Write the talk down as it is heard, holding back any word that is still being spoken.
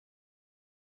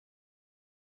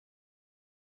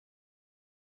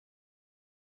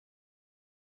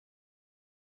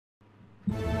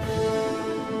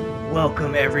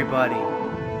Welcome everybody.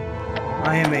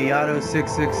 I am Ayato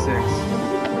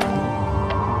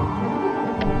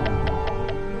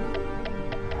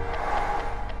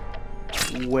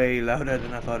 666. Way louder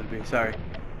than I thought it'd be. Sorry.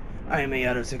 I am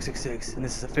Ayato 666, and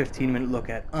this is a 15-minute look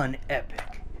at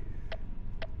Unepic.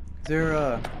 Is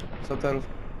there subtitles?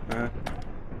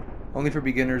 Only for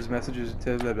beginners. Messages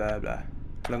to blah blah blah.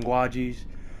 Languages.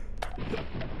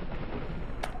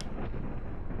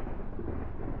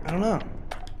 I don't know.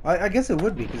 I guess it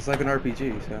would be, because it's like an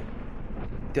RPG, so...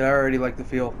 Did I already like the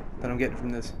feel that I'm getting from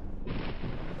this?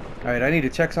 Alright, I need to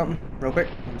check something real quick.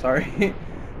 I'm sorry.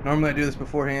 Normally I do this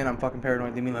beforehand. I'm fucking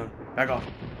paranoid. Leave me alone. Back off.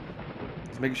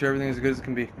 Just making sure everything is as good as it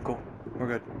can be. Cool. We're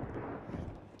good.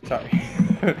 Sorry.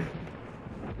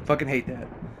 Fucking hate that.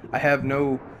 I have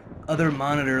no other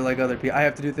monitor like other people. I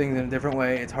have to do things in a different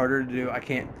way. It's harder to do. I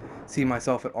can't see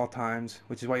myself at all times,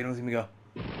 which is why you don't see me go.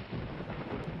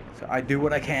 So I do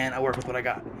what I can. I work with what I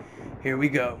got. Here we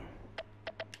go.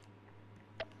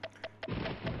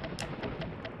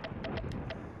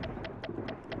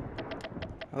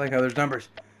 I like how there's numbers.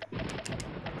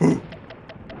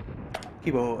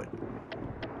 Keyboard.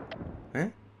 Eh?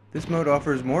 This mode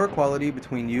offers more equality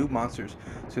between you monsters,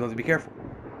 so you'll have to be careful.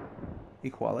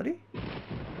 Equality?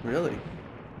 Really?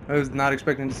 I was not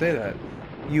expecting to say that.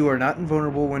 You are not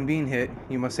invulnerable when being hit.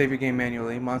 You must save your game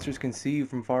manually. Monsters can see you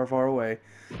from far, far away.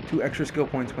 2 extra skill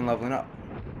points when leveling up.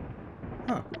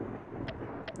 Huh.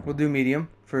 We'll do medium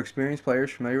for experienced players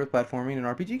familiar with platforming and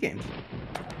RPG games.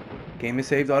 Game is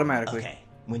saved automatically. Okay.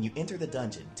 When you enter the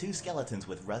dungeon, 2 skeletons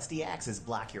with rusty axes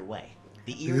block your way.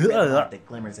 The eerie red light that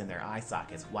glimmers in their eye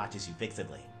sockets watches you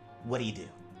fixedly. What do you do?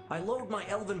 I load my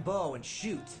elven bow and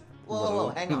shoot. Whoa,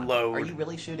 hang on. Load. Are you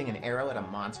really shooting an arrow at a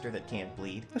monster that can't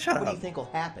bleed? Shut What up. do you think will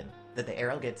happen? That the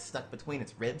arrow gets stuck between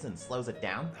its ribs and slows it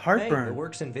down? Heartburn. Hey, it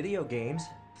works in video games.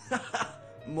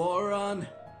 Moron.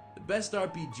 The best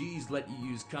RPGs let you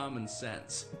use common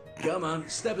sense. Come on,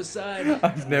 step aside.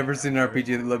 I've never seen an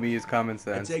RPG that let me use common I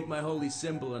sense. take my holy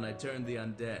symbol and I turn the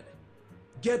undead.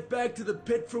 Get back to the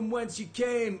pit from whence you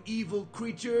came, evil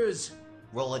creatures.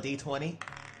 Roll a d20.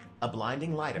 A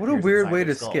blinding light What a appears weird inside way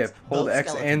their to skulls. skip. Hold Both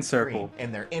X and skeletons circle. scream,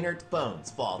 and their inert bones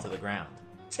fall to the ground.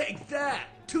 Take that!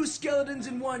 2 skeletons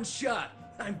in one shot.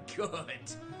 I'm good.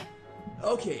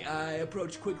 Okay, I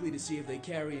approach quickly to see if they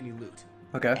carry any loot.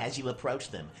 Okay. As you approach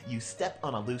them, you step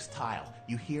on a loose tile.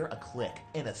 You hear a click,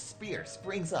 and a spear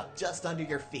springs up just under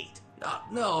your feet.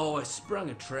 No, I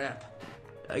sprung a trap.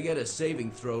 I get a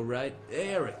saving throw, right? Hey,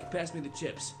 Eric, pass me the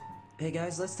chips. Hey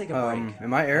guys, let's take a break.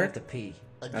 Am I I Eric? have to pee.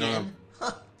 Again?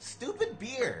 Huh, stupid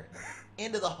beer.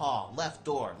 Into the hall, left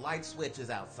door, light switch is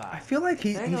I outside. feel like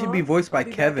he Hang should be on, voiced by I'll be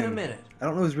back in a Kevin. minute. I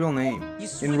don't know his real name. You In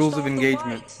switched Rules of off the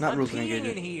Engagement. lights. Not I'm Rules of peeing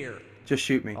Engagement. in here. Just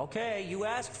shoot me. Okay, you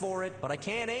asked for it, but I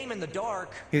can't aim in the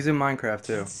dark. He's in Minecraft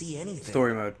too. Can't see anything.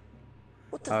 Story mode,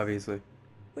 What the? obviously.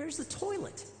 Where's the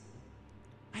toilet?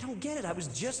 I don't get it. I was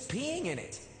just peeing in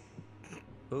it.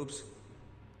 Oops.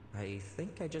 I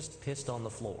think I just pissed on the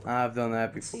floor. I've done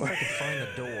that See if before. I can find the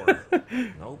door.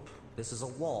 Nope. This is a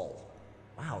wall.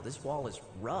 Wow, this wall is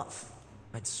rough.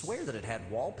 I'd swear that it had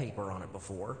wallpaper on it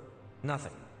before.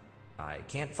 Nothing. I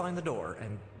can't find the door,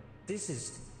 and this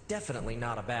is definitely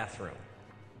not a bathroom.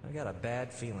 I got a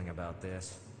bad feeling about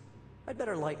this. I'd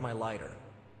better light my lighter.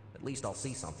 At least I'll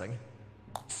see something.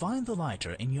 Find the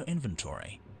lighter in your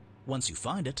inventory. Once you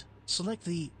find it, select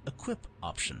the Equip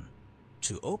option.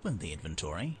 To open the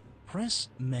inventory, press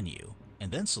Menu,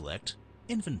 and then select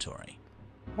Inventory.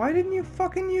 Why didn't you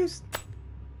fucking use...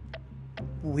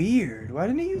 Weird. Why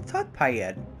didn't you use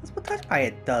touchpad? That's what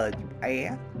touchpad does, you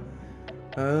pad.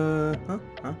 Huh?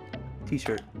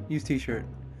 T-shirt. Use T-shirt.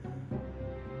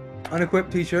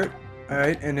 Unequipped T-shirt.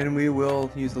 Alright, and then we will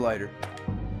use the lighter.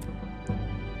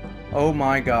 Oh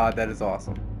my god, that is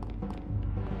awesome.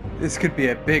 This could be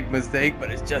a big mistake,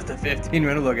 but it's just a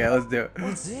 15-minute look at. Let's do it.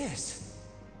 What's this?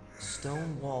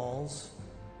 Stone walls,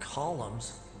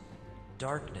 columns,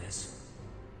 darkness.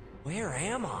 Where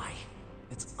am I?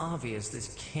 It's obvious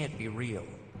this can't be real.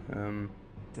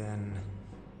 Then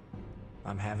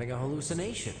I'm having a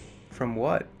hallucination. From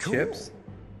what? Cool. Chips?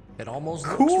 It almost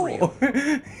looks Cool! real.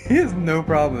 He has no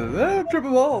problem with it.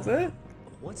 Triple balls, eh?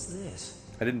 What's this?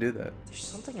 I didn't do that. There's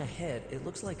something ahead. It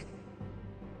looks like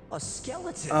a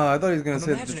skeleton. I thought he was gonna I'm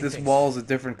say that imagining this things. wall's a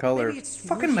different color. Maybe it's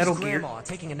Fucking Lucy's Metal Gear. grandma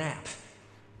taking a nap.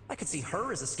 I could see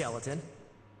her as a skeleton.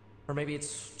 Or maybe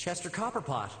it's Chester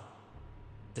Copperpot.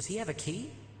 Does he have a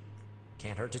key?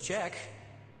 Can't hurt to check.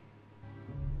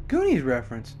 Goonies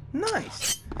reference.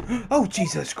 Nice. Oh,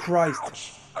 Jesus Christ.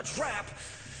 Ouch! A trap!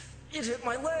 It hit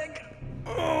my leg!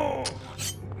 Oh,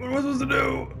 what am I supposed to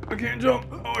do? I can't jump.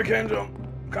 Oh, I can jump.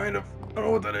 Kind of. I don't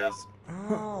know what that is.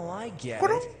 Oh, I get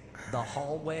it. The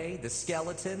hallway, the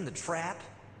skeleton, the trap.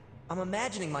 I'm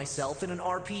imagining myself in an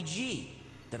RPG.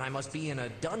 Then I must be in a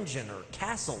dungeon or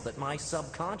castle that my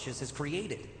subconscious has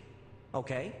created.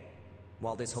 Okay.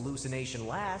 While this hallucination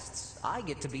lasts, I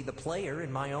get to be the player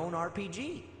in my own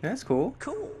RPG. That's cool.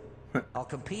 Cool. I'll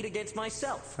compete against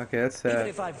myself. Okay, that's Even sad.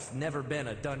 if I've never been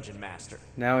a dungeon master.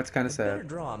 Now it's kind of Better sad.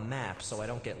 draw a map so I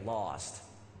don't get lost.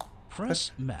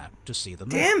 Press map to see the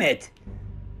map. Damn it!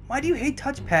 Why do you hate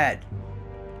touchpad,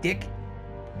 dick?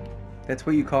 That's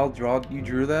what you call you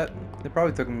drew that? It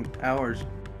probably took him hours.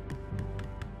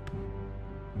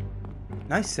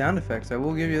 Nice sound effects, I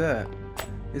will give you that.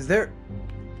 Is there...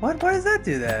 What? Why does that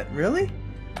do that? Really?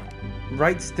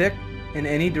 Right stick in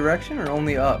any direction or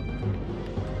only up?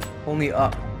 Only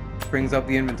up brings up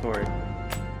the inventory.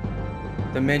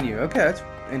 The menu. Okay, that's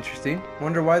interesting.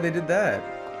 Wonder why they did that.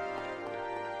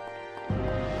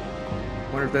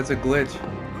 Wonder if that's a glitch.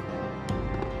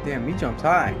 Damn, he jumps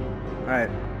high. Alright.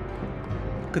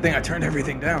 Good thing I turned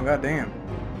everything down, god damn.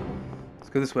 Let's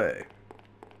go this way.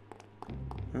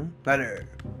 Huh? Ladder.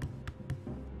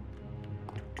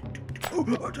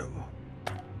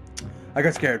 I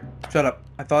got scared. Shut up.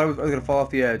 I thought I was gonna fall off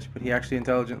the edge, but he actually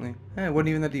intelligently... Eh, it wasn't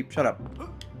even that deep. Shut up.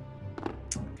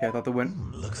 Okay, I thought the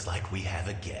wind... Looks like we have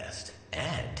a guest,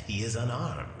 and he is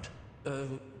unarmed.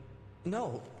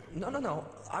 No.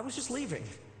 I was just leaving.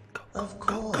 Of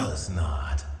course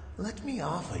not. Let me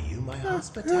offer you my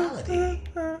hospitality.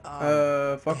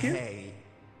 Fuck you? Hey,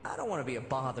 I don't want to be a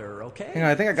bother, okay? Hang on,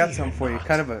 I think I got something for you. not.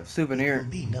 Kind of a It will souvenir.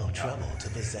 be no trouble to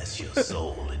possess your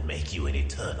soul and make you an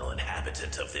eternal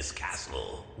inhabitant of this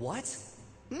castle. What?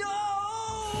 No!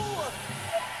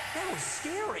 That was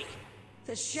scary.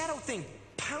 The shadow thing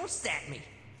pounced at me.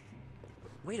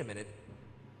 Wait a minute.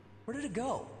 Where did it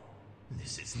go?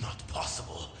 This is not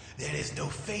possible. There is no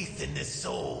faith in this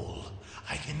soul.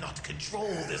 I cannot control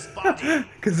this body.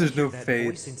 Because there's no That faith.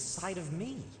 voice inside of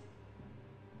me.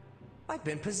 I've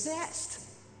been possessed.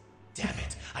 Damn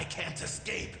it, I can't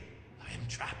escape. I am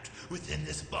trapped within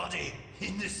this body,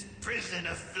 in this prison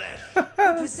of flesh.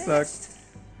 That Possessed. sucks.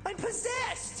 I'm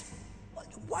possessed.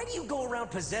 Why do you go around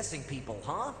possessing people,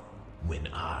 huh? When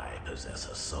I possess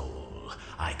a soul,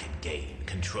 I can gain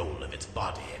control of its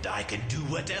body and I can do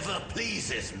whatever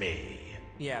pleases me.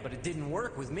 Yeah, but it didn't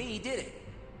work with me, did it?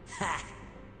 Ha!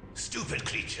 Stupid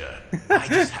creature. I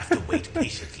just have to wait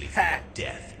patiently for your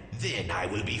death. Then I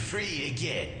will be free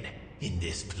again. In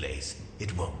this place,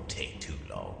 it won't take too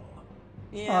long.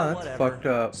 Yeah, Oh, that's whatever. fucked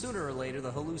up. Sooner or later,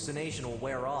 the hallucination will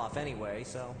wear off anyway,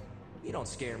 so you don't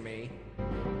scare me.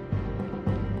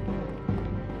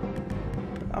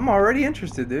 I'm already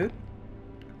interested, dude.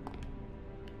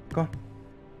 Go on.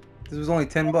 This was only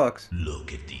 $10.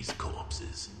 Look at these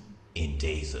corpses. In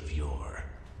days of yore,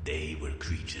 they were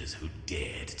creatures who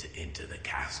dared to enter the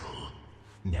castle.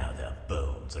 Now their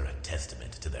bones are a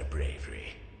testament to their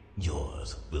bravery.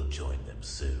 Yours will join them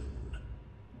soon.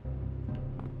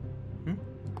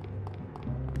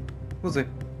 We'll see.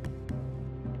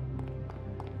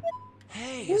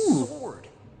 Hey, a Ooh. sword!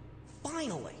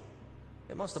 Finally!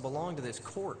 It must have belonged to this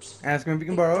corpse. Ask him if you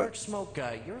can Hey, borrow Dark it. Smoke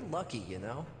guy, you're lucky, you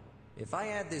know? If I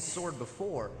had this sword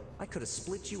before, I could have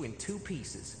split you in 2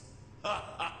 pieces.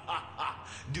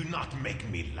 Do not make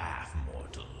me laugh,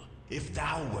 mortal. If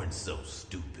thou weren't so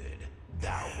stupid,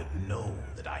 thou would know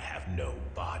that I have no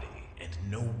body and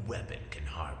no weapon can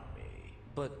harm me.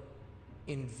 But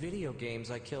in video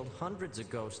games, I killed hundreds of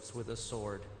ghosts with a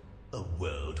sword. A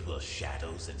world where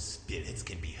shadows and spirits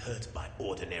can be hurt by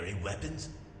ordinary weapons?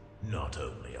 Not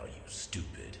only are you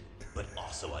stupid, but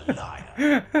also a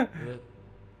liar.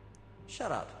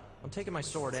 Shut up. I'm taking my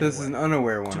sword So anyway. this is an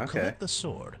unaware one. To Okay. collect the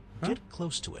sword, get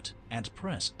close to it and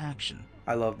press action.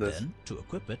 I love this. Then, to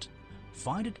equip it,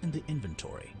 find it in the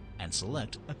inventory and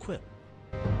select Equip.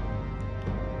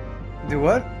 Do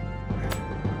what?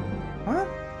 What?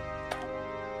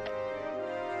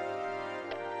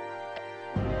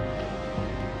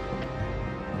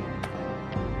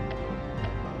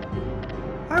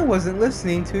 I wasn't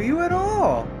listening to you at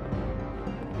all.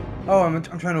 Oh, I'm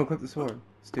trying to equip the sword.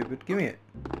 Stupid. Give me it.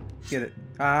 Get it.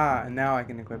 Ah, and now I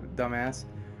can equip it, dumbass.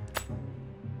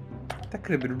 That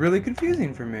could have been really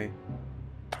confusing for me.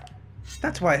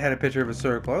 That's why it had a picture of a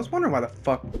circle. I was wondering why the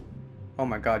fuck... Oh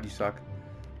my god, you suck.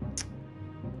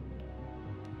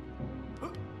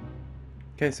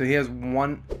 Okay, so he has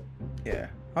one... Yeah.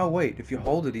 Oh wait, if you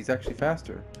hold it, he's actually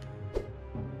faster.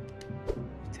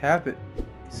 Tap it,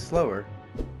 he's slower.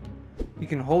 You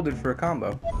can hold it for a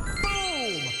combo.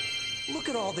 Boom! Look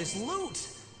at all this loot!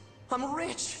 I'm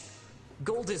rich!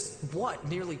 Gold is, what,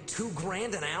 nearly $2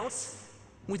 grand an ounce?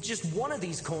 With just one of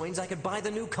these coins, I could buy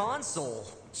the new console.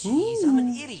 Jeez, I'm an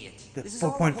idiot. The This is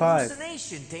all a 4.5.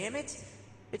 hallucination, damn it.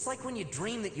 It's like when you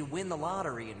dream that you win the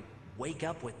lottery and wake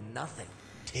up with nothing.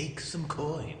 Take some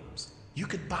coins. You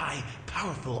could buy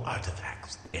powerful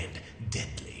artifacts and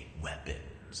deadly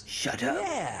weapons. Shut up.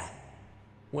 Yeah.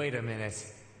 Wait a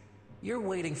minute. You're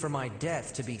waiting for my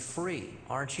death to be free,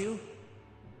 aren't you?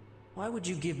 Why would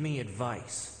you give me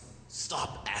advice?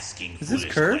 Stop asking Is this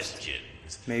foolish cursed?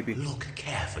 questions. Maybe. Look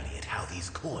carefully at how these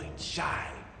coins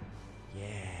shine.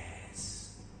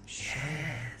 Yes.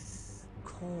 Yes.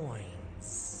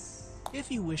 Coins. If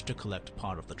you wish to collect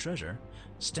part of the treasure,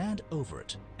 stand over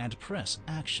it and press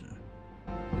action.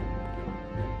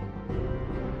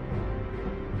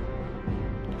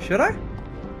 Should I?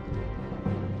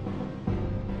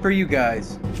 For you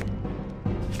guys.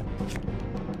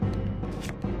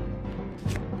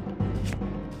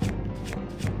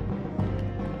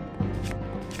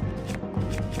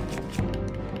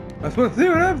 I'm supposed to see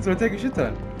what happens when I take a shit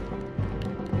ton.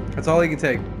 That's all he can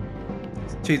take.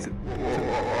 Cheats it.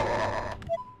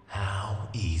 How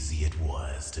easy it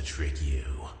was to trick you.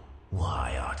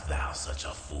 Why art thou such a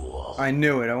fool? I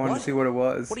knew it. I wanted What? to see what it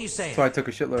was. What are you saying? So I took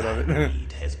a shitload Thy of it.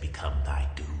 greed has become thy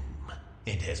doom.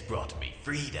 It has brought me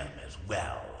freedom as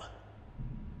well.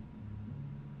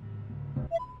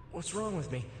 What's wrong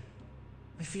with me?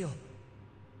 I feel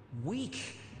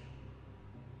weak.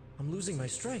 I'm losing my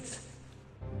strength.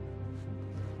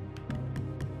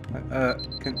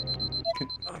 Can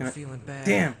I'm I? feeling bad.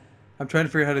 Damn! I'm trying to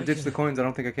figure out how to I ditch can- the coins. I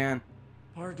don't think I can.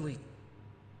 Hardly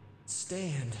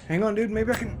stand. Hang on, dude.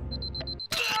 Maybe I can.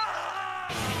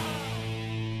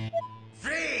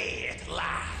 Free at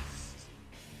last!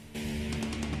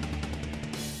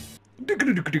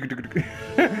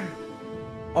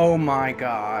 Oh my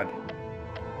god.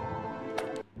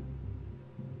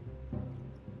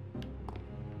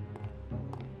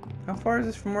 How far is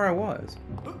this from where I was?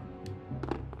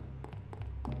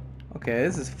 Okay,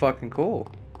 this is fucking cool.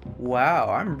 Wow,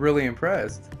 I'm really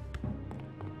impressed.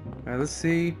 Alright, let's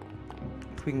see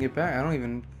if we can get back.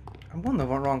 I'm going the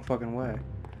wrong fucking way.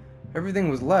 Everything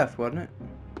was left, wasn't it?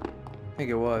 I think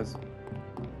it was.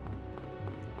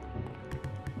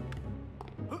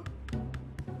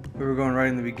 We were going right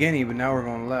in the beginning, but now we're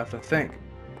going left, I think.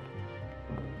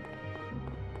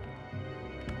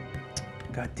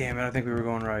 God damn it, I think we were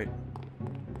going right.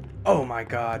 Oh my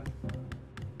god.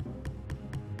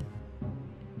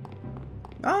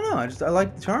 I don't know, I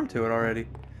like the charm to it already.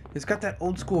 It's got that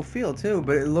old school feel too,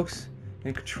 but it looks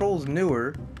and controls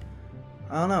newer.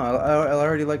 I don't know, I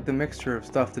already like the mixture of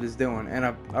stuff that it's doing, and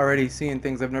I'm already seeing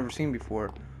things I've never seen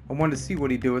before. I wanted to see what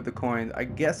he'd do with the coins. I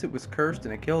guess it was cursed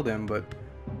and it killed him, but...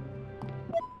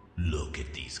 Look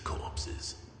at these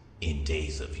corpses. In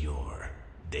days of yore,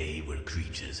 they were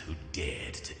creatures who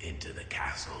dared to enter the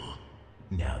castle.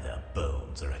 Now their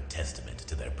bones are a testament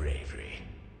to their bravery.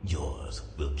 Yours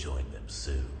will join them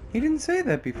soon. He didn't say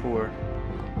that before.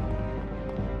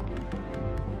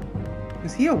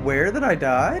 Is he aware that I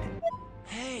died?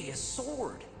 Hey, a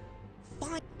sword.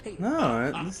 Fine. Hey,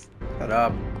 No, shut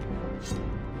up.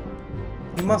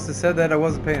 He must have said that. I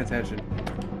wasn't paying attention.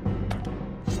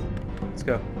 Let's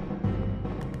go.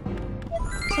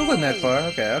 So it wasn't that far.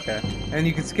 Okay, okay. And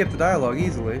you can skip the dialogue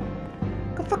easily.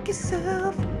 Go fuck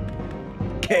yourself.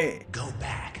 Okay. Go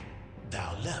back.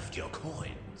 Thou left your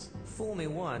coins. fool me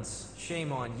once,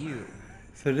 shame on you.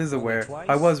 So it is Fool me aware. twice,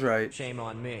 I was right. Shame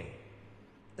on me.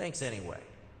 Thanks anyway.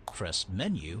 Press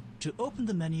Menu to open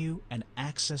the menu and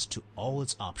access to all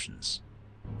its options.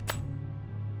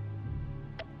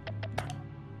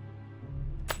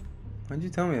 Why'd you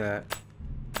tell me that?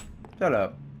 Shut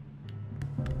up.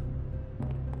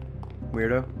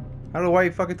 Weirdo. I don't know why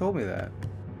you fucking told me that.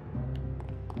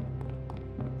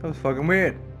 That was fucking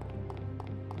weird.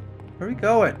 Where are we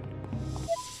going?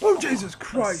 Oh, Jesus A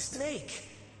Christ! snake.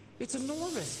 It's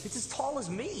enormous. It's as tall as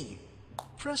me.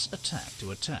 Press Attack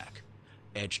to attack.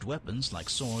 Edged weapons like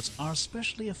swords are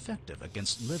especially effective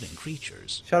against living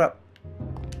creatures. Shut up.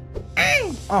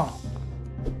 Oh.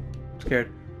 I'm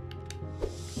scared.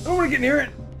 I don't want to get near it.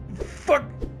 Fuck.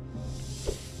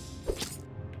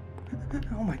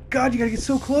 Oh my god, you gotta get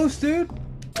so close, dude.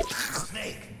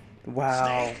 Snake!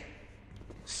 Wow.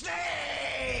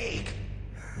 Snake!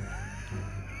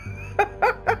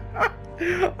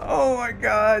 Oh my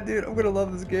god, dude. I'm gonna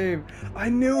love this game. I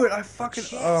knew it. I fucking...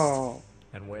 Chest. Oh.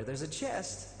 And where there's a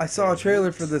chest, I saw a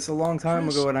trailer for this a long time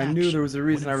Press ago, and I knew Action there was a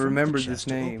reason I when in front of the remembered chest this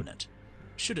to name. open it.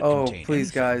 Should it Oh, contain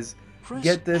please, anything, guys. press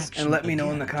Get this Action and let me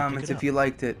know in the again to pick comments it if up. you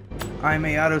liked it. I'm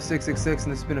Ayato666,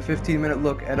 and this has been a 15-minute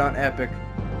look at Unepic.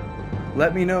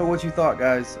 Let me know what you thought,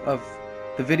 guys, of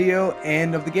the video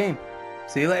and of the game.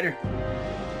 See you later.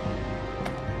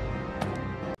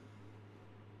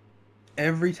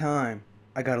 Every time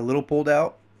I got a little pulled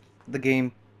out, the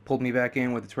game pulled me back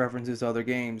in with its references to other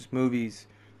games, movies,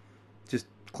 just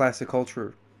classic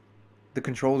culture. The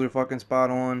controls are fucking spot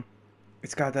on.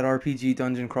 It's got that RPG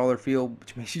dungeon crawler feel,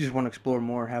 which makes you just want to explore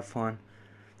more, have fun.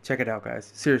 Check it out,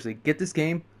 guys. Seriously, get this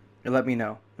game and let me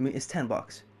know. I mean, it's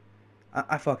 $10.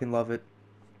 I fucking love it.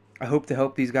 I hope to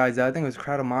help these guys out. I think it was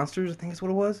Crowd of Monsters. I think that's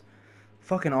what it was.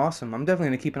 Fucking awesome. I'm definitely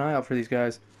gonna keep an eye out for these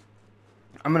guys.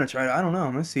 I'm gonna try. I don't know.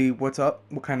 I'm gonna see what's up,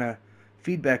 what kind of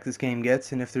feedback this game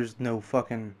gets, and if there's no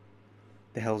fucking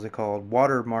the hell's it called,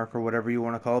 watermark or whatever you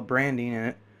want to call it, branding in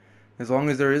it. As long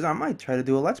as there is, I might try to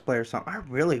do a let's play or something. I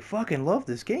really fucking love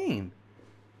this game.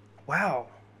 Wow.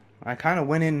 I kind of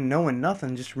went in knowing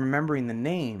nothing, just remembering the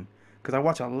name, because I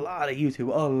watch a lot of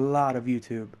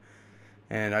YouTube,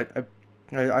 and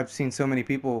I've seen so many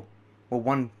people. Well,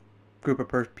 one group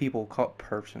of people called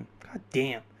person. God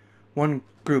damn, one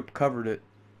group covered it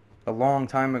a long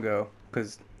time ago,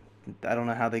 because I don't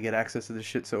know how they get access to this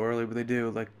shit so early, but they do.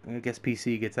 Like, I guess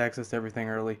PC gets access to everything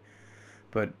early,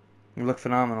 but it looked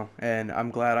phenomenal, and I'm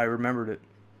glad I remembered it.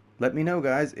 Let me know,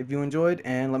 guys, if you enjoyed,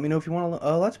 and let me know if you want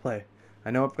a let's play. I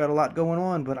know I've got a lot going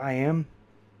on, but I am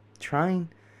trying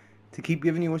to keep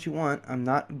giving you what you want. I'm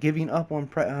not giving up on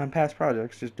past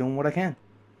projects, just doing what I can.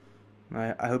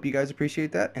 I hope you guys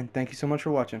appreciate that, and thank you so much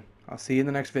for watching. I'll see you in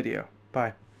the next video.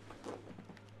 Bye.